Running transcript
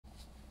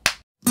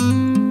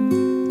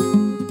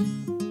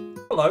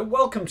Hello,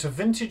 welcome to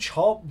Vintage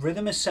Harp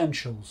Rhythm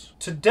Essentials.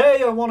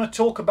 Today I want to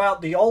talk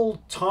about the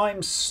old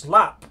time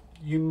slap.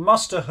 You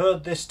must have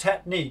heard this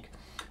technique.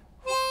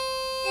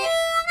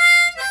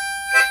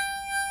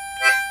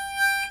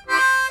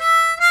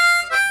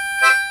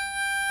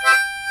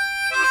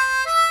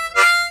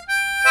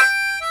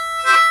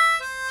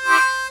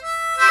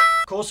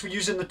 Of course, we're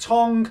using the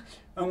tongue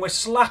and we're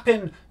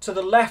slapping to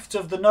the left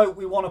of the note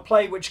we want to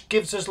play, which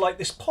gives us like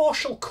this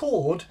partial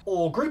chord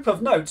or group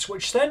of notes,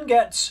 which then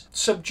gets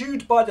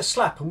subdued by the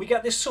slap and we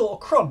get this sort of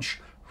crunch.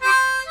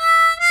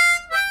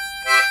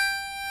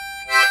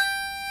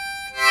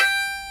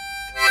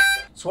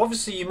 So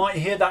obviously you might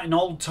hear that in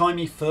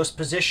old-timey first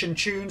position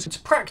tunes. To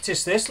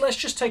practice this, let's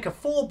just take a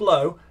 4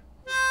 blow.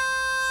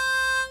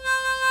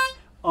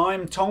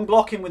 I'm tongue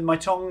blocking with my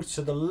tongue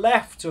to the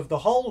left of the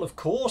hole, of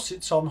course,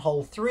 it's on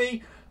hole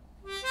 3.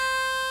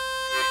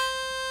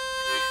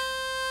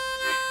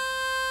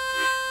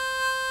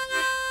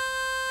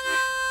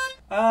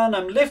 And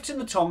I'm lifting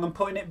the tongue and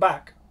putting it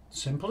back.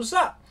 Simple as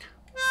that.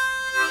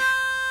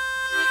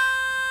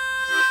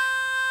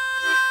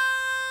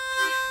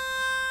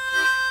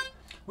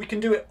 We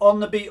can do it on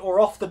the beat or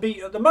off the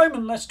beat. At the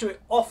moment, let's do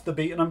it off the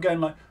beat. And I'm going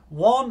like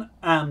 1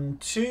 and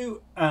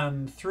 2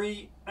 and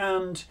 3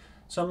 and...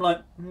 So I'm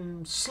like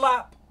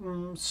slap,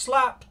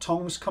 slap,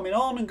 tongues coming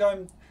on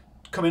and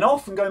coming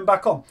off and going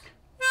back on.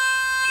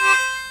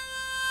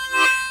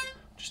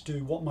 Just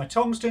do what my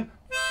tongue's doing.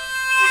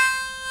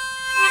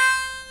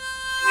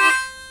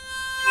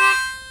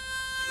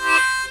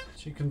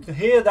 So you can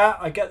hear that,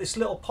 I get this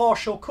little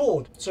partial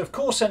chord. So of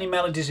course any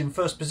melodies in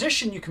first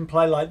position you can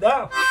play like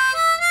that.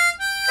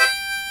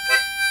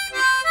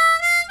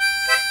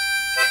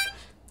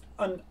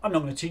 And I'm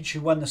not going to teach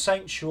you when the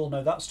Saints, you all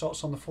know that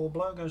starts on the 4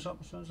 blow, goes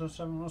up, 7,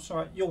 that's all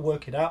right, you'll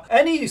work it out.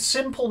 Any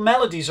simple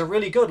melodies are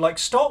really good, like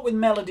start with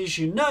melodies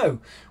you know.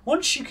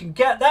 Once you can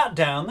get that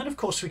down, then of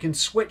course we can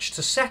switch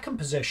to second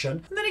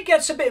position, and then it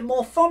gets a bit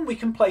more fun. We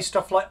can play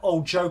stuff like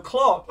Old Joe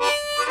Clark.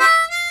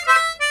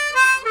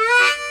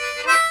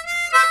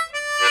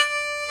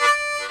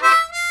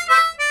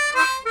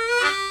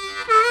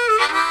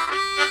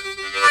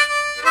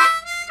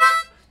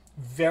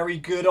 Very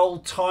good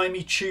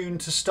old-timey tune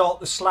to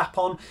start the slap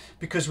on,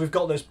 because we've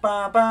got those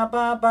ba ba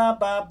ba ba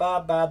ba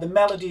ba ba. The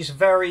melody's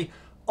very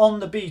on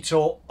the beat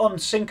or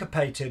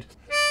unsyncopated.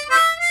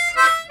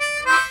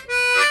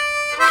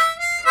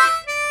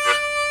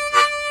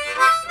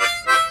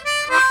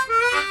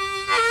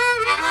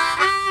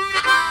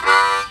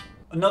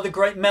 Another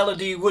great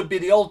melody would be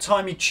the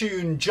old-timey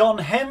tune John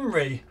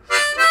Henry.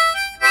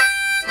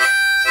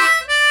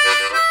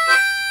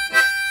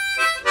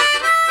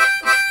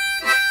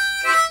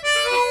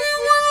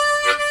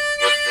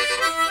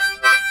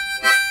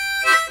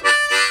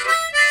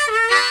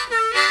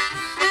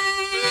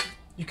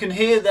 You can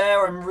hear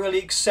there I'm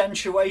really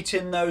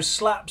accentuating those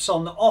slaps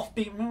on the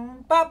offbeat.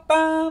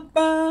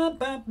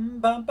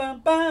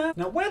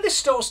 Now where this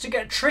starts to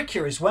get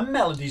trickier is when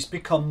melodies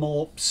become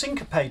more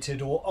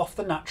syncopated or off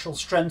the natural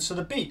strengths of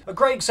the beat. A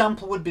great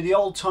example would be the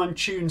old time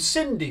tune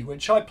Cindy,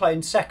 which I play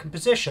in second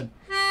position.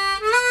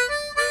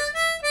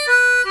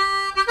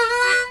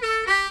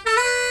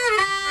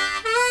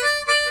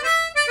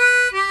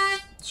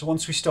 So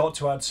once we start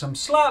to add some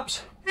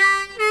slaps,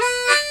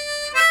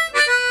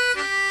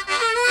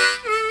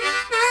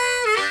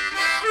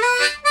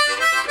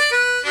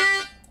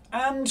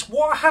 and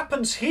what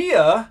happens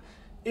here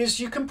is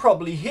you can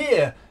probably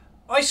hear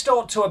I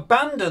start to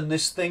abandon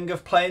this thing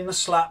of playing the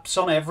slaps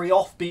on every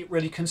offbeat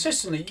really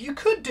consistently. You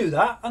could do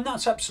that and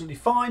that's absolutely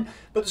fine,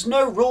 but there's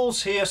no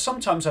rules here.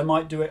 Sometimes I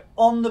might do it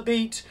on the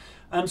beat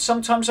and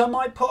sometimes I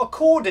might put a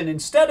chord in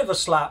instead of a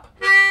slap.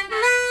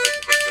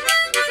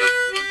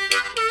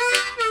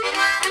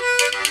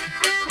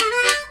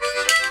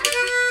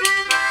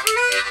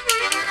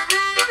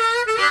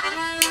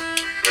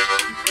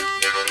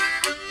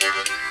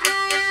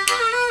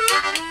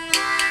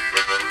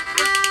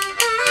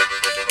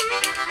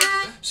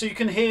 So you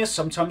can hear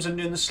sometimes I'm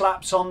doing the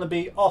slaps on the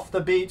beat, off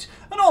the beat,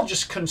 and I'll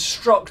just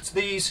construct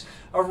these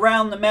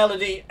around the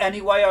melody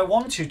any way I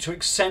want to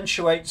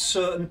accentuate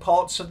certain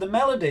parts of the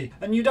melody.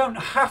 And you don't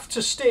have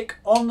to stick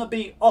on the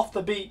beat, off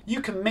the beat.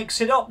 You can mix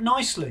it up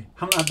nicely.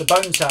 Haven't had the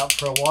bones out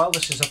for a while.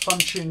 This is a fun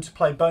tune to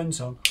play bones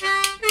on.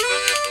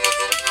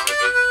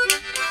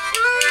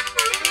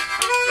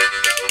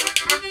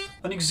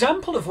 An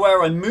example of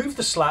where I move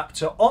the slap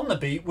to on the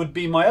beat would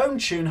be my own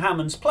tune,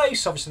 Hammond's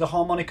Place, obviously the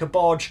Harmonica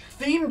Barge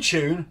theme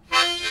tune.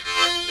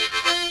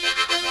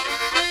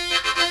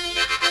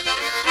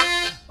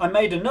 I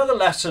made another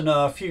lesson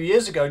a few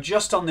years ago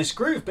just on this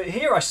groove, but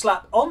here I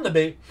slap on the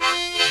beat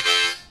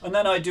and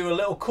then I do a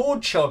little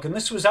chord chug, and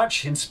this was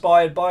actually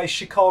inspired by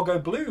Chicago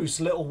blues,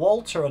 Little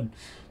Walter and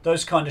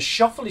those kind of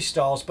shuffly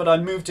styles, but I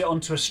moved it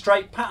onto a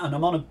straight pattern.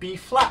 I'm on a B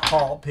flat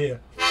harp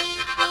here.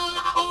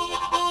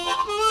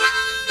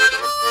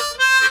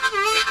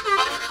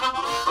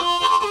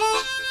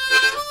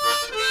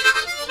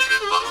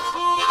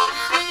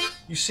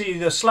 You see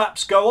the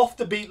slaps go off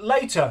the beat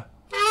later.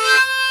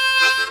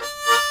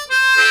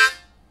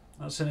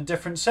 That's in a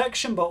different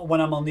section, but when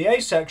I'm on the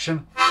A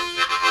section,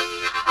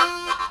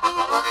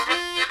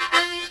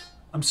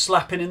 I'm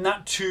slapping in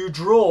that 2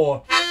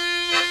 draw.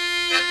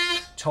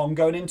 Tom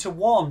going into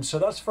 1, so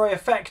that's very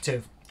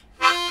effective.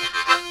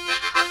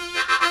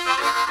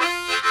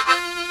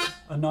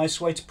 A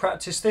nice way to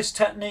practice this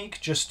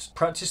technique, just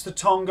practice the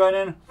tom going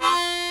in.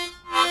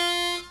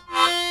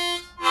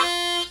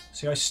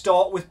 See, I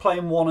start with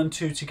playing 1 and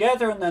 2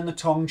 together, and then the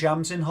tom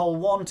jams in hole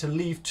 1 to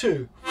leave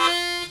 2.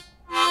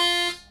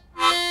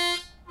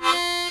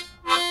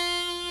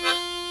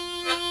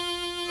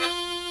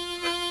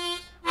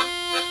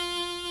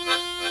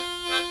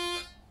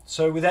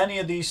 So with any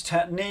of these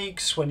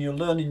techniques, when you're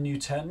learning new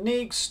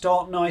techniques,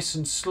 start nice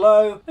and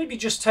slow. Maybe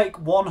just take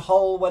 1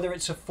 hole, whether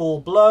it's a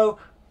 4 blow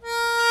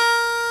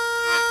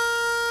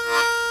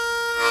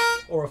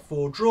or a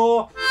 4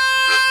 draw.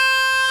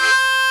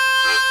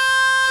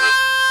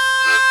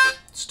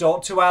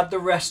 Start to add the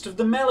rest of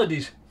the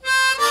melodies.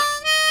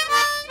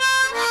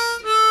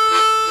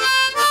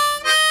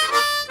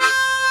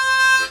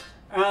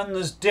 And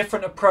there's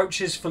different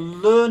approaches for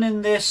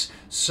learning this.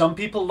 Some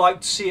people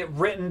like to see it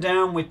written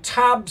down with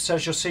tabs.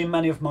 As you'll see in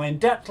many of my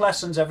in-depth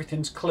lessons,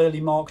 everything's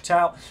clearly marked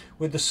out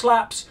with the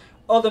slaps.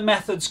 Other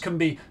methods can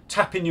be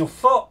tapping your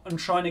foot and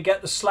trying to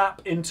get the slap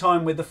in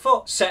time with the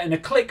foot, setting a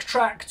click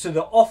track to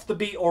the off the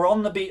beat or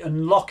on the beat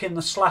and locking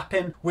the slap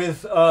in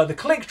with the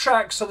click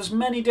track. So there's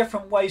many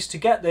different ways to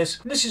get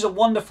this. And this is a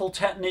wonderful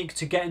technique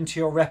to get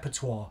into your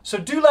repertoire. So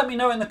do let me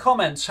know in the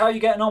comments how you're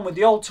getting on with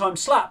the old time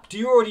slap. Do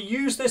you already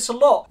use this a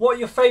lot? What are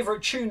your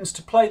favourite tunes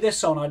to play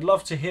this on? I'd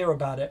love to hear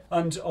about it.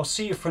 And I'll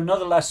see you for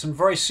another lesson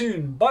very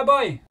soon. Bye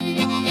bye.